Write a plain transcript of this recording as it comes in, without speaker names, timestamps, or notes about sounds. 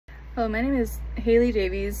Hello, my name is Haley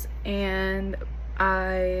Davies and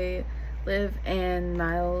I live in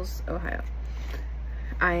Niles, Ohio.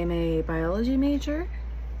 I am a biology major,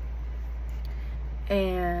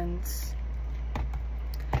 and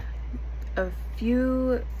a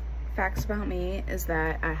few facts about me is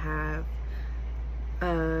that I have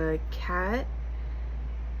a cat.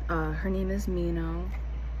 Her name is Mino.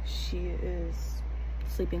 She is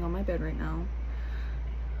sleeping on my bed right now.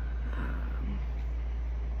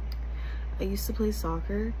 I used to play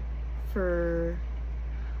soccer for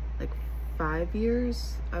like 5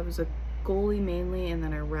 years. I was a goalie mainly, and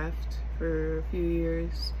then I refed for a few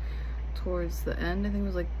years. Towards the end, I think it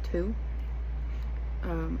was like 2.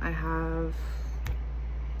 I have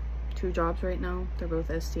 2 jobs right now. They're both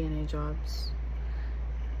SDNA jobs.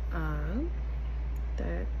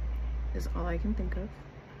 That is all I can think of.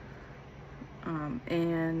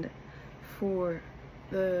 And for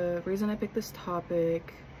the reason I picked this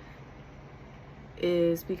topic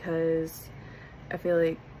is because I feel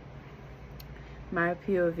like my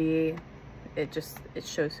POV, it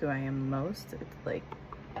shows who I am most. It like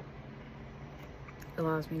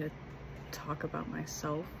allows me to talk about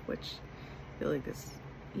myself, which I feel like is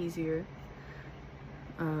easier.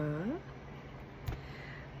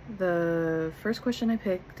 The first question I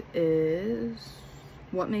picked is,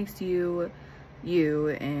 what makes you you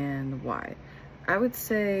and why? I would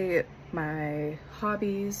say my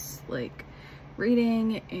hobbies, like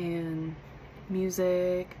reading and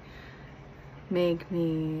music, make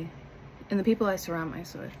me, and the people I surround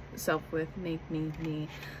myself with make me me.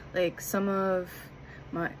 Like some of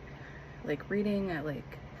my, like reading, I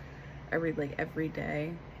read like every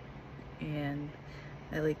day, and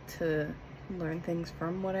I like to learn things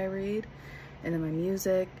from what I read. And then my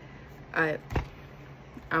music, I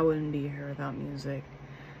wouldn't be here without music.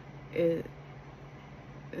 It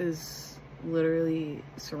is literally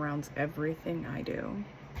surrounds everything I do.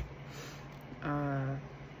 And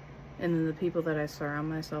then the people that I surround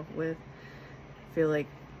myself with, I feel like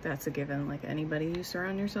that's a given. Like anybody you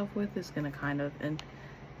surround yourself with is gonna kind of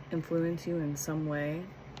influence you in some way.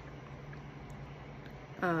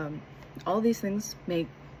 All these things make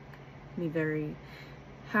me very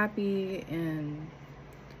happy, and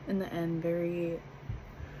in the end very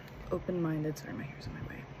open-minded. Sorry, my hair's in my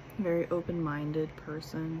way. Very open-minded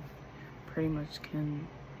person. Pretty much can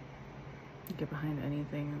get behind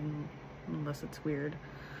anything unless it's weird,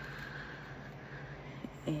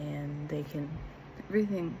 and they can,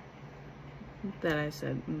 everything that I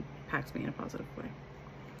said impacts me in a positive way.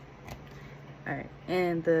 All right,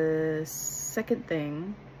 and the second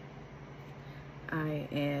thing I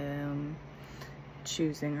am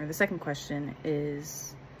choosing, or the second question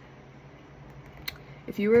is,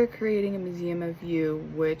 if you were creating a museum of you,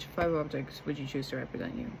 which 5 objects would you choose to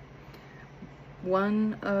represent you?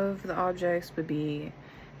 One of the objects would be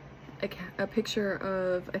a picture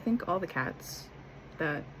of, I think, all the cats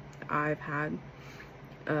that I've had.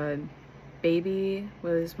 Baby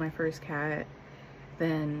was my first cat,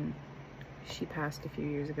 then she passed a few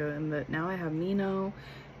years ago, but now I have Mino,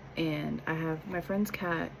 and I have my friend's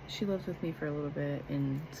cat. She lived with me for a little bit,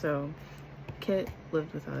 and so Kit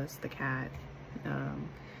lived with us, the cat.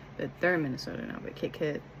 But they're in Minnesota now, but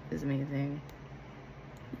Kit is amazing.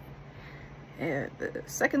 And the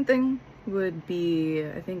second thing would be,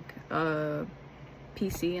 I think, a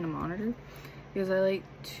PC and a monitor, because I like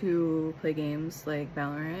to play games like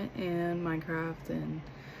Valorant and Minecraft and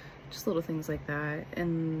just little things like that.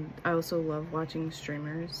 And I also love watching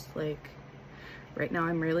streamers. Like right now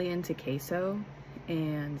I'm really into Queso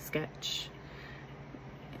and Sketch,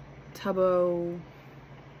 Tubbo,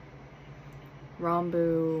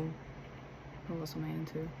 Rambu. What else am I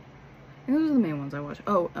into? I think those are the main ones I watch.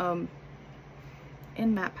 Oh,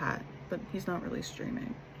 and MatPat, but he's not really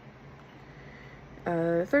streaming.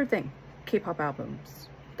 Third thing, K-pop albums.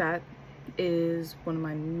 That is one of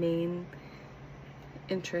my main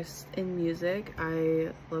interests in music.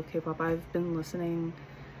 I love K-pop. I've been listening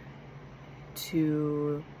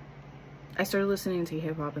to, I started listening to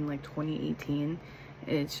K-pop in like 2018,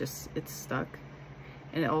 and it's stuck.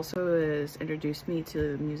 And it also has introduced me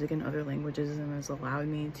to music in other languages, and has allowed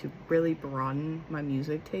me to really broaden my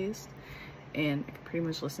music taste. And I can pretty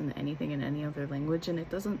much listen to anything in any other language, and it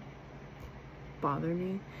doesn't bother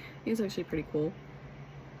me. I think it's actually pretty cool.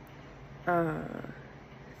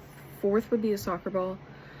 Fourth would be a soccer ball,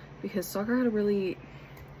 because soccer had I think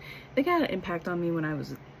it had an impact on me when I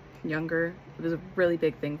was younger. It was a really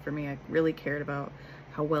big thing for me. I really cared about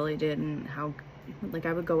how well I did, and how, like,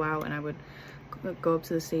 I would go out and I would go up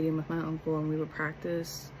to the stadium with my uncle, and we would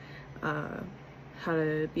practice how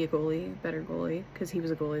to be a goalie, better goalie, because he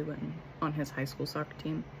was a goalie on his high school soccer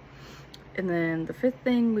team. And then the fifth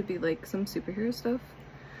thing would be like some superhero stuff.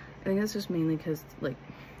 I think that's just mainly because like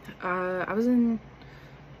I've been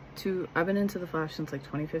into the Flash since like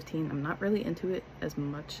 2015. I'm not really into it as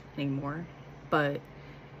much anymore, but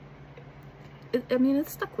I mean,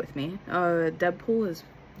 it's stuck with me. Deadpool is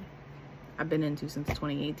I've been into since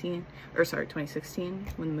 2018, or sorry, 2016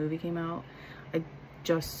 when the movie came out. I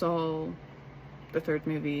just saw the third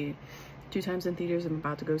movie 2 times in theaters. I'm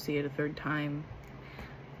about to go see it a third time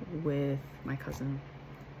with my cousin.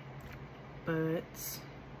 But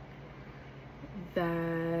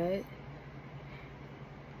that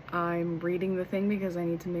I'm reading the thing because I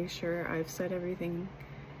need to make sure I've said everything.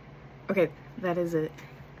 Okay, that is it.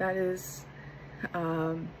 That is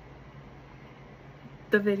the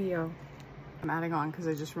video. I'm adding on because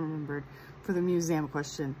I just remembered for the museum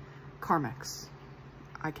question, Carmex.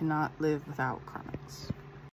 I cannot live without Carmex.